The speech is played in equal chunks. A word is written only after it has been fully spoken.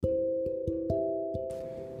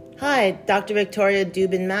Hi, Dr. Victoria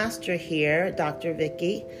Dubin Master here, Dr.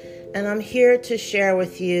 Vickie, and I'm here to share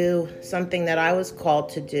with you something that I was called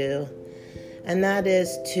to do, and that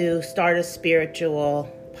is to start a spiritual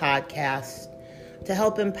podcast to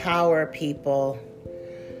help empower people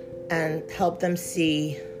and help them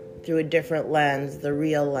see through a different lens, the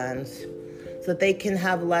real lens, so that they can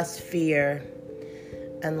have less fear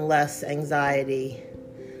and less anxiety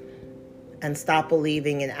and stop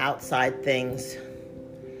believing in outside things,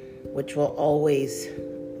 which will always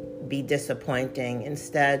be disappointing.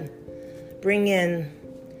 Instead, bring in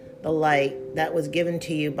the light that was given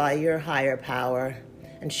to you by your higher power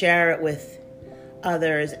and share it with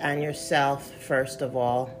others and yourself, first of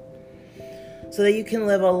all, so that you can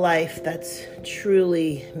live a life that's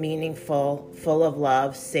truly meaningful, full of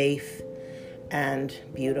love, safe, and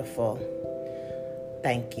beautiful.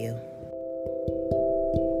 Thank you.